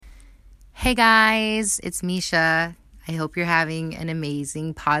Hey guys, it's Misha. I hope you're having an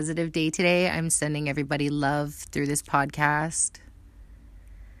amazing, positive day today. I'm sending everybody love through this podcast.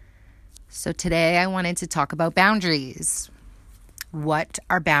 So today I wanted to talk about boundaries. What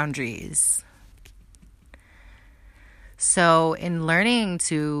are boundaries? So in learning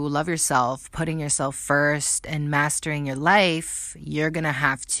to love yourself, putting yourself first, and mastering your life, you're going to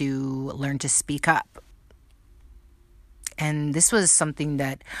have to learn to speak up. And this was something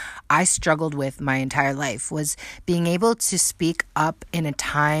that I struggled with my entire life, was being able to speak up in a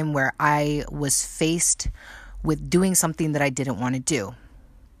time where I was faced with doing something that I didn't want to do.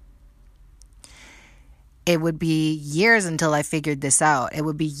 It would be years until I figured this out. It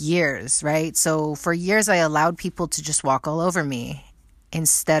would be years, right? So for years, I allowed people to just walk all over me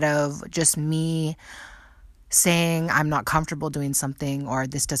instead of just me saying I'm not comfortable doing something, or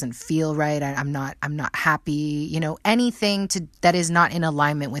this doesn't feel right. I'm not happy, anything that is not in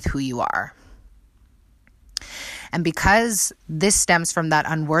alignment with who you are. And because this stems from that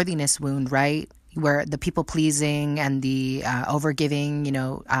unworthiness wound, right? Where the people pleasing and the overgiving,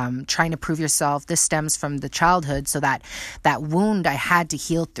 trying to prove yourself, this stems from the childhood. So that wound I had to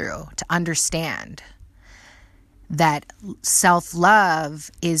heal through to understand that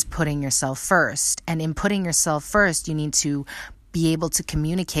self-love is putting yourself first. And in putting yourself first, you need to be able to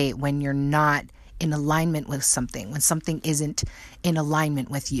communicate when you're not in alignment with something, when something isn't in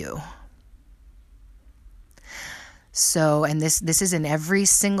alignment with you. So, and this is in every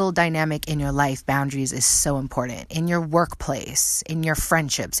single dynamic in your life. Boundaries is so important. In your workplace, in your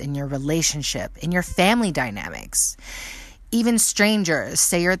friendships, in your relationship, in your family dynamics. Even strangers,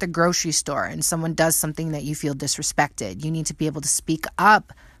 say you're at the grocery store and someone does something that you feel disrespected. You need to be able to speak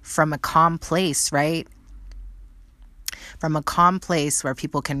up from a calm place, right? From a calm place where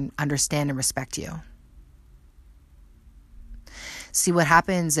people can understand and respect you. See, what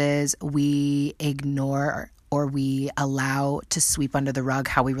happens is we ignore or we allow to sweep under the rug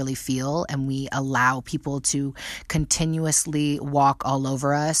how we really feel, and we allow people to continuously walk all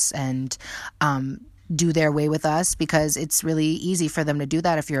over us and do their way with us, because it's really easy for them to do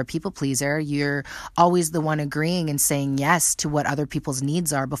that. If you're a people pleaser, you're always the one agreeing and saying yes to what other people's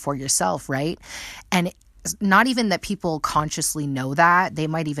needs are before yourself, right? And it's not even that people consciously know that. They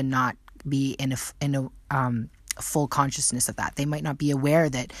might even not be in a full consciousness of that. They might not be aware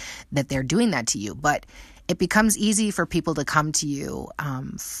that they're doing that to you, but it becomes easy for people to come to you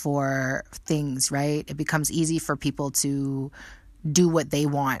for things, right? It becomes easy for people to do what they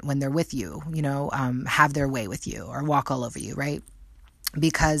want when they're with you, have their way with you or walk all over you, right?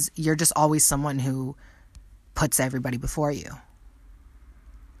 Because you're just always someone who puts everybody before you.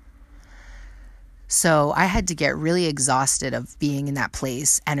 So I had to get really exhausted of being in that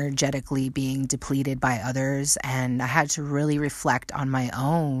place, energetically being depleted by others. And I had to really reflect on my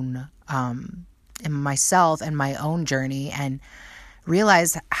own, and myself and my own journey, and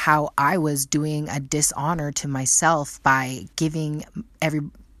realize how I was doing a dishonor to myself by giving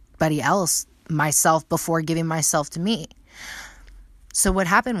everybody else myself before giving myself to me. So what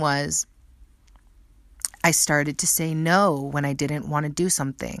happened was I started to say no when I didn't want to do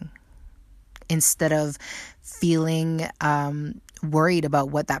something, instead of feeling worried about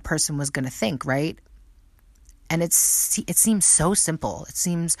what that person was going to think, right? And it seems so simple. It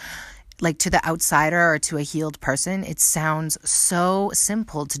seems like to the outsider or to a healed person, it sounds so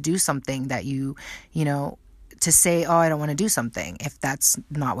simple to do something that to say, oh, I don't want to do something if that's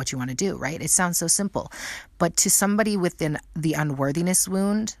not what you want to do, right? It sounds so simple. But to somebody within the unworthiness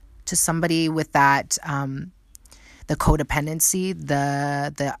wound, to somebody with that, the codependency,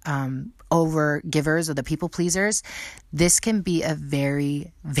 the over givers or the people pleasers, this can be a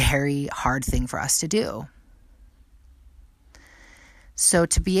very, very hard thing for us to do. So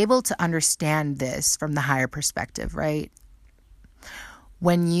to be able to understand this from the higher perspective, right?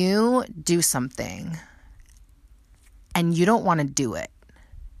 When you do something and you don't want to do it,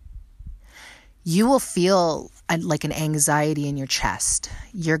 you will feel like an anxiety in your chest.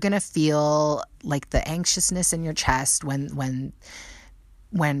 You're going to feel like the anxiousness in your chest when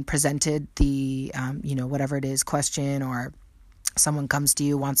presented the, whatever it is, question, or someone comes to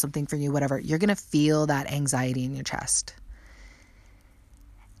you, wants something from you, whatever. You're going to feel that anxiety in your chest.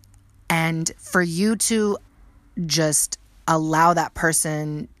 And for you to just allow that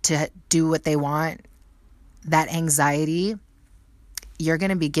person to do what they want, that anxiety, you're going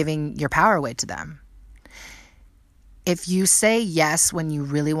to be giving your power away to them. If you say yes when you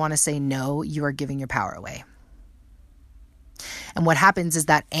really want to say no, you are giving your power away. And what happens is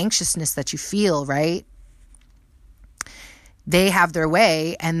that anxiousness that you feel, right? They have their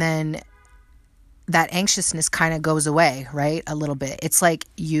way, and then that anxiousness kind of goes away, right? A little bit. It's like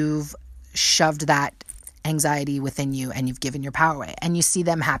you've shoved that anxiety within you and you've given your power away and you see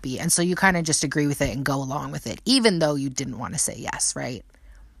them happy. And so you kind of just agree with it and go along with it, even though you didn't want to say yes, right?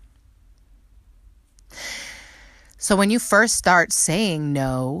 So when you first start saying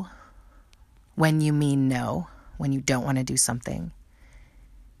no, when you mean no, when you don't want to do something,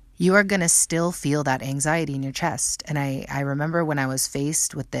 you are going to still feel that anxiety in your chest. And I remember when I was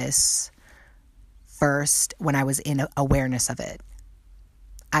faced with this first, when I was in awareness of it,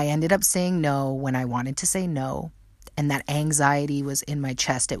 I ended up saying no when I wanted to say no. And that anxiety was in my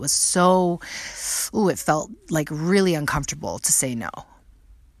chest. It was it felt like really uncomfortable to say no.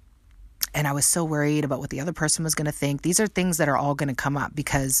 And I was so worried about what the other person was going to think. These are things that are all going to come up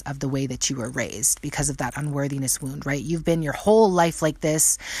because of the way that you were raised, because of that unworthiness wound, right? You've been your whole life like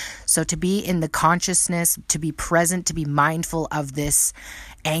this. So to be in the consciousness, to be present, to be mindful of this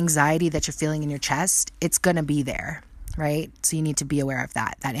anxiety that you're feeling in your chest, it's going to be there, right? So you need to be aware of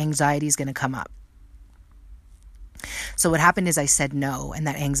that. That anxiety is going to come up. So what happened is I said no, and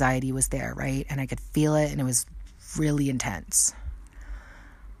that anxiety was there, right? And I could feel it, and it was really intense.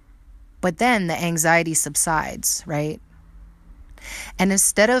 But then the anxiety subsides, right? And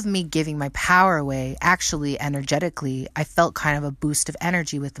instead of me giving my power away, actually energetically, I felt kind of a boost of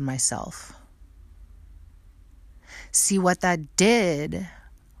energy within myself. See, what that did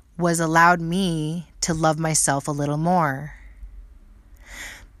was allowed me to love myself a little more.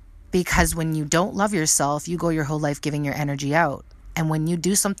 Because when you don't love yourself, you go your whole life giving your energy out. And when you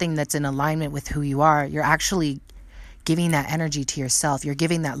do something that's in alignment with who you are, you're actually giving that energy to yourself. You're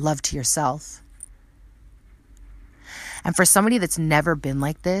giving that love to yourself. And for somebody that's never been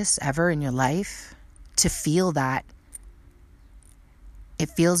like this ever in your life, to feel that, it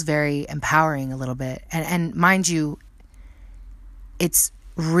feels very empowering a little bit. And mind you, it's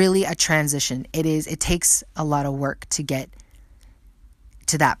really a transition. It takes a lot of work to get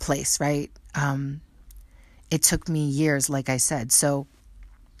to that place, right? It took me years, like I said. So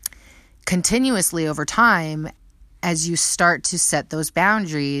continuously over time, as you start to set those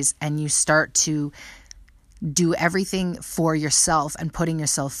boundaries and you start to do everything for yourself and putting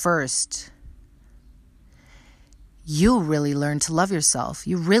yourself first, you really learn to love yourself.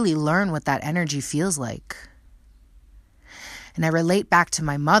 You really learn what that energy feels like. And I relate back to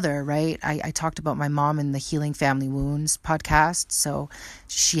my mother, right? I talked about my mom in the Healing Family Wounds podcast. So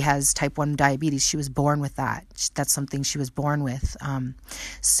she has type 1 diabetes. She was born with that. That's something she was born with.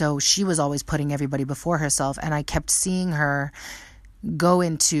 So she was always putting everybody before herself. And I kept seeing her go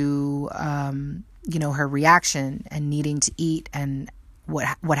into, her reaction and needing to eat. And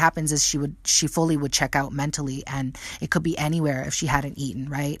what happens is she fully would check out mentally, and it could be anywhere if she hadn't eaten,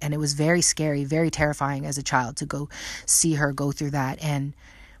 right? And it was very scary, very terrifying as a child to go see her go through that. And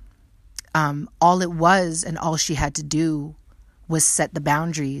all it was, and all she had to do was set the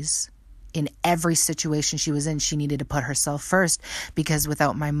boundaries. In every situation she was in, she needed to put herself first, because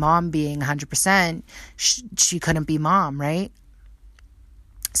without my mom being 100%, she couldn't be mom, right?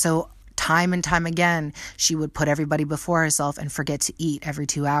 So time and time again, she would put everybody before herself and forget to eat every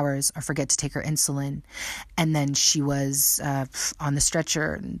 2 hours or forget to take her insulin. And then she was on the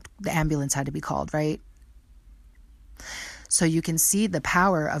stretcher and the ambulance had to be called, right? So you can see the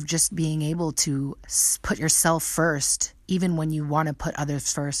power of just being able to put yourself first, even when you want to put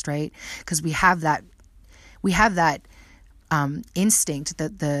others first, right? Because we have that instinct,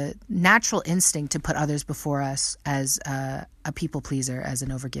 the natural instinct to put others before us as a people pleaser, as an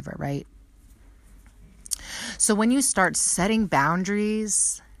overgiver, right? So when you start setting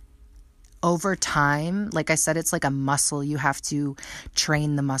boundaries over time, like I said, it's like a muscle. You have to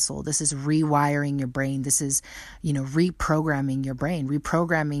train the muscle. This is rewiring your brain. This is, reprogramming your brain,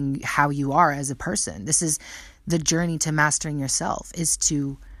 reprogramming how you are as a person. This is the journey to mastering yourself, is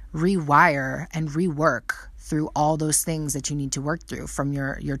to rewire and rework through all those things that you need to work through from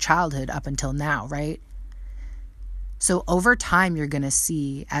your childhood up until now, right? So over time, you're going to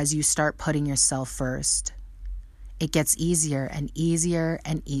see, as you start putting yourself first, it gets easier and easier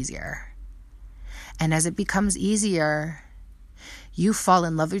and easier. And as it becomes easier, you fall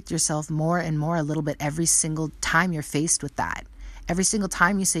in love with yourself more and more a little bit every single time you're faced with that. Every single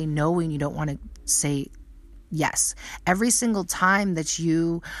time you say no when you don't want to say yes. Every single time that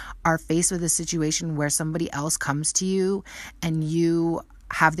you are faced with a situation where somebody else comes to you and you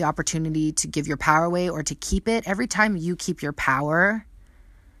have the opportunity to give your power away or to keep it, every time you keep your power,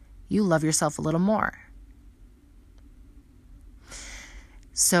 you love yourself a little more.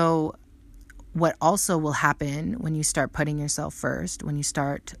 So what also will happen when you start putting yourself first, when you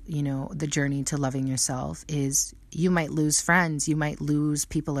start, the journey to loving yourself, is you might lose friends, you might lose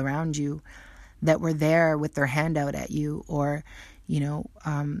people around you that were there with their hand out at you, or,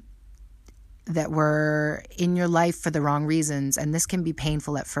 that were in your life for the wrong reasons. And this can be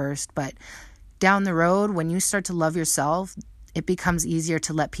painful at first, but down the road, when you start to love yourself, it becomes easier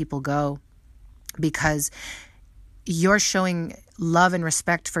to let people go because you're showing love and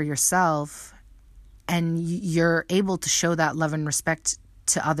respect for yourself, and you're able to show that love and respect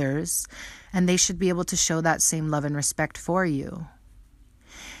to others, and they should be able to show that same love and respect for you.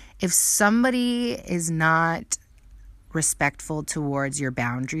 If somebody is not respectful towards your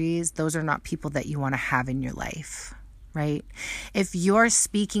boundaries, those are not people that you want to have in your life, right? If you're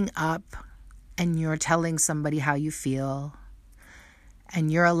speaking up and you're telling somebody how you feel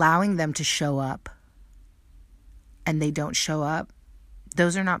and you're allowing them to show up and they don't show up,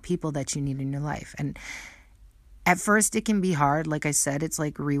 those are not people that you need in your life. And at first it can be hard. Like I said, it's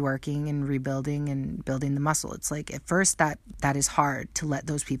like reworking and rebuilding and building the muscle. It's like at first that is hard to let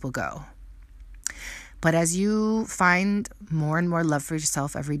those people go. But as you find more and more love for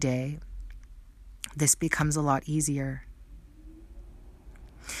yourself every day, this becomes a lot easier.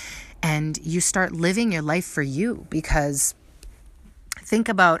 And you start living your life for you, because think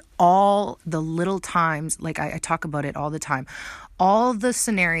about all the little times, like I talk about it all the time, all the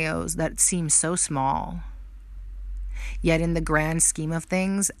scenarios that seem so small, yet in the grand scheme of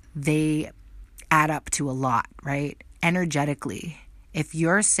things, they add up to a lot, right? Energetically. If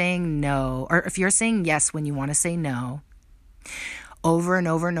you're saying no, or if you're saying yes when you want to say no, over and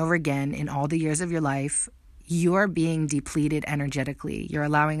over and over again in all the years of your life, you're being depleted energetically. You're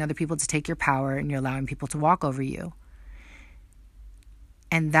allowing other people to take your power, and you're allowing people to walk over you.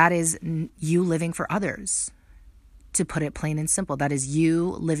 And that is you living for others. To put it plain and simple, that is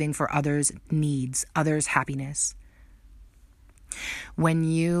you living for others' needs, others' happiness. When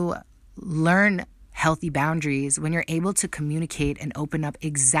you learn healthy boundaries, when you're able to communicate and open up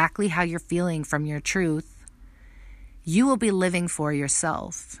exactly how you're feeling from your truth, you will be living for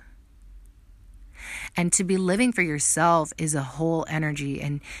yourself. And to be living for yourself is a whole energy,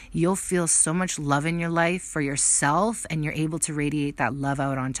 and you'll feel so much love in your life for yourself, and you're able to radiate that love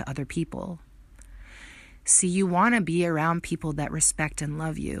out onto other people. See, you want to be around people that respect and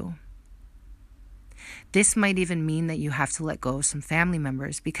love you. This might even mean that you have to let go of some family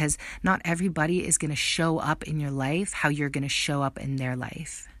members, because not everybody is going to show up in your life how you're going to show up in their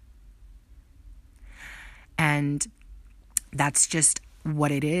life. And that's just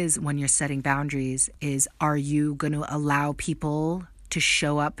what it is when you're setting boundaries, is are you going to allow people to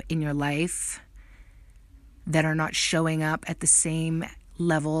show up in your life that are not showing up at the same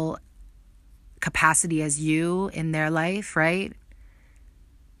level capacity as you in their life, right?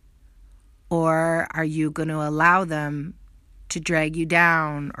 Or are you going to allow them to drag you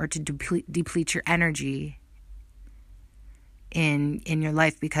down or to deplete your energy in your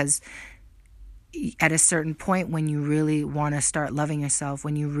life? Because at a certain point, when you really want to start loving yourself,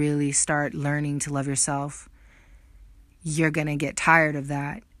 when you really start learning to love yourself, you're going to get tired of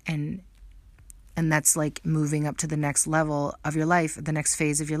that. And that's like moving up to the next level of your life, the next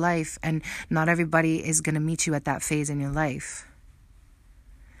phase of your life. And not everybody is going to meet you at that phase in your life.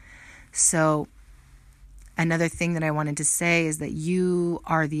 So another thing that I wanted to say is that you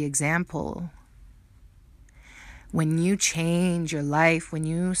are the example. When you change your life, when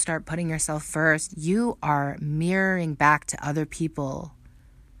you start putting yourself first, you are mirroring back to other people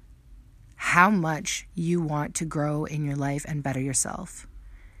how much you want to grow in your life and better yourself.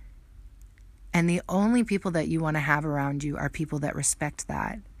 And the only people that you want to have around you are people that respect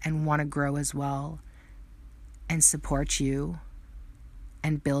that and want to grow as well and support you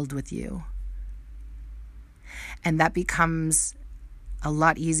and build with you. And that becomes a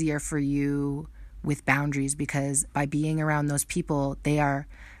lot easier for you with boundaries, because by being around those people, they are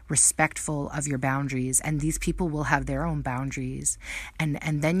respectful of your boundaries, and these people will have their own boundaries. And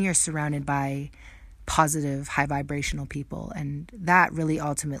then you're surrounded by positive, high vibrational people. And that really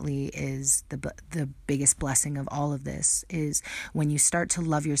ultimately is the biggest blessing of all of this, is when you start to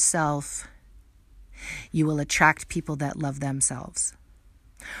love yourself, you will attract people that love themselves,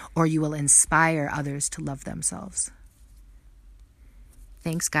 or you will inspire others to love themselves.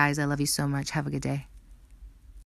 Thanks, guys. I love you so much. Have a good day.